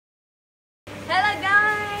Hello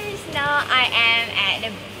guys! Now I am at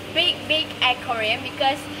the big aquarium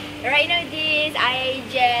because right now I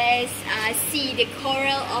just see the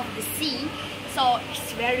coral of the sea. So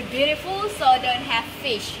it's very beautiful, so don't have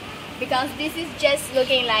fish because this is just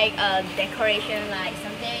looking like a decoration, like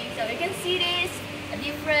something. So you can see this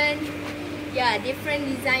different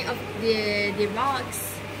design of the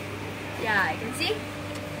rocks. Yeah, you can see.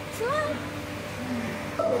 So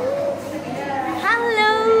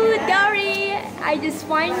hello Dory, I just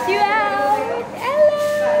find you out. Hello.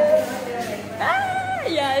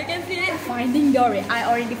 Yeah, you can see it. Finding Dory. I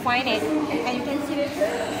already find it, and you can see it.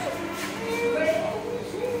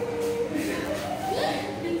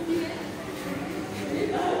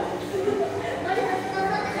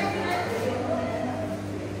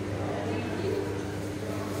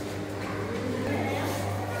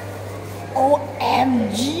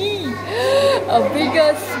 OMG! A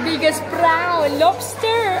biggest brown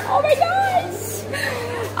lobster! Oh my gosh!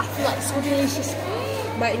 I feel like so delicious.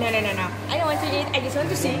 But no. I don't want to eat, I just want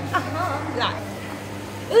to see. Like.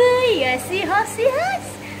 Ooh, you see horses?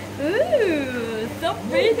 Ooh, so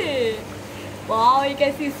pretty. Wow, you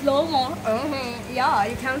can see slow-mo. Yeah,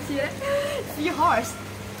 you can see it. Seahorse.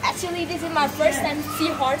 Actually, this is my first time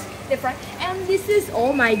seahorse. Different. And this is,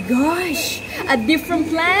 oh my gosh, a different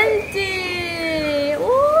plant.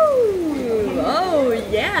 Ooh, oh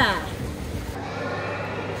yeah.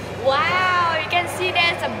 Wow, you can see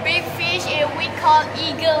there's a big fish we call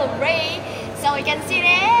eagle ray. So you can see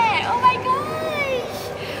that. Oh my gosh.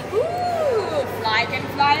 Ooh, fly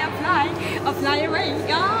away.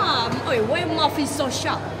 Yeah. Oh, why mouth is so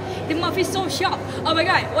sharp? The mouth is so sharp. Oh my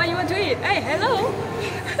god, what you want to eat? Hey, hello.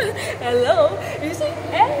 Hello. You say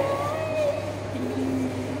hello.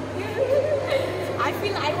 I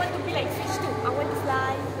feel like I want to be like fish too. I want to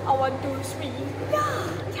fly. I want to swim.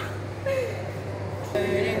 Yeah.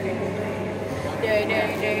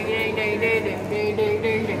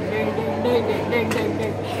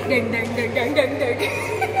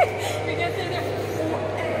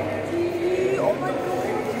 Oh my god.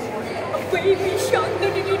 A baby shark. A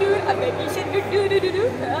baby shark.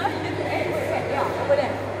 Yeah, over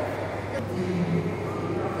there.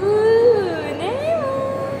 Ooh, Nemo.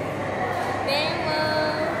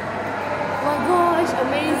 Oh my gosh,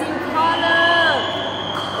 amazing color.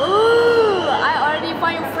 Ooh, I already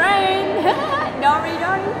find a friend. Dory.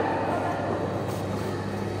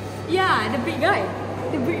 Yeah, the big guy.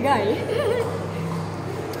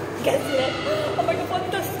 Can see it? Oh my god,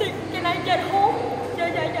 fantastic. Can I get home? Yeah,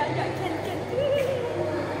 can.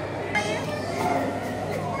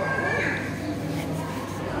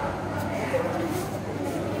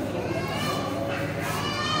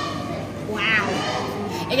 Wow.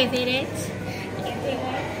 You can see it?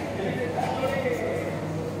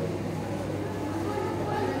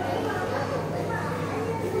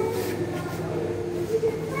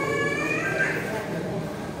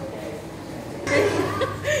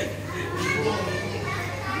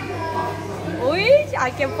 I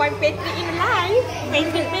can find painting in life.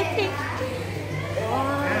 Painting.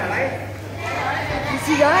 Wow. You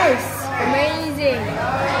see guys, amazing.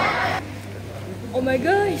 Oh my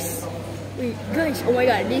gosh. Wait, guys, oh my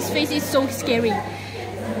god, this fish is so scary.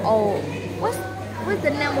 Oh, what's the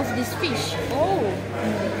name of this fish? Oh.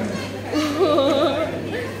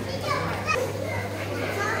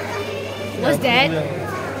 What's that?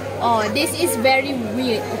 Oh, this is very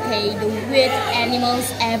weird, okay? The weird animals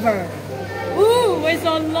ever. Ooh, it's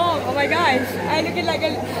so long. Oh my gosh. I look like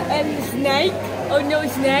a snake. Oh no,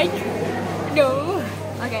 snake. No.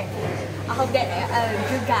 Okay. I hope that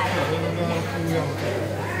good guy.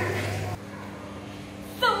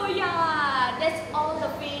 So yeah, that's all the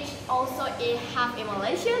fish. Also, it have in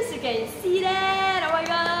Malaysia. So you can see that. Oh my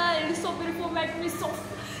god, it's so beautiful. Makes me so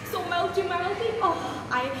melty. Oh,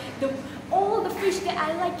 all the fish that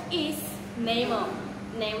I like is Nemo.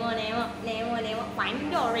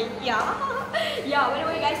 Find Dory. Yeah. By the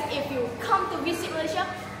way, guys, if you come to visit Malaysia,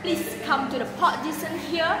 please come to the Port Dickson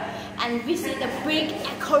here and visit the big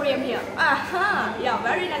aquarium here. Yeah,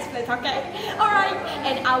 very nice place. Okay. Alright,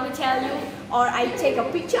 and I will tell you, or I take a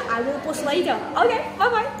picture. I will post later. Okay.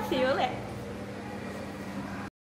 Bye. See you later.